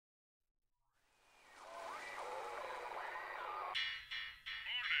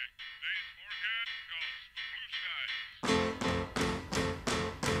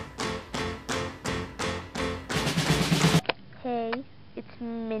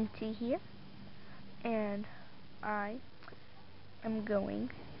Mintie here, and I am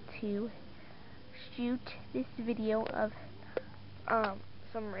going to shoot this video of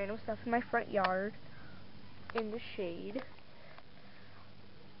some random stuff in my front yard in the shade.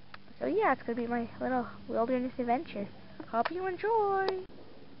 So yeah, it's gonna be my little wilderness adventure. Hope you enjoy.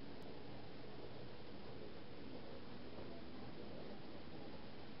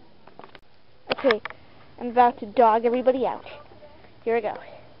 Okay, I'm about to dog everybody out. Here we go.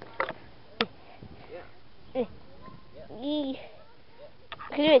 Look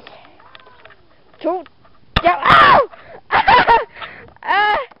at this. Don't. Ow!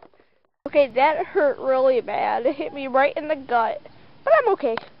 Okay, that hurt really bad. It hit me right in the gut. But I'm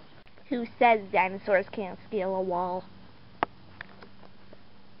okay. Who says dinosaurs can't scale a wall?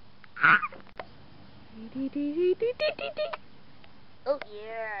 Oh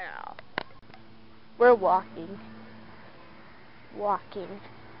yeah. We're walking. Walking.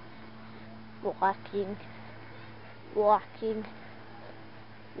 Walking. Walking.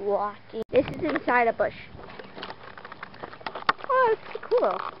 Walking. This is inside a bush. Oh, it's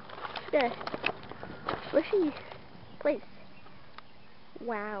cool. Yeah. Bushy place.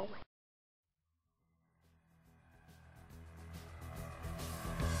 Wow.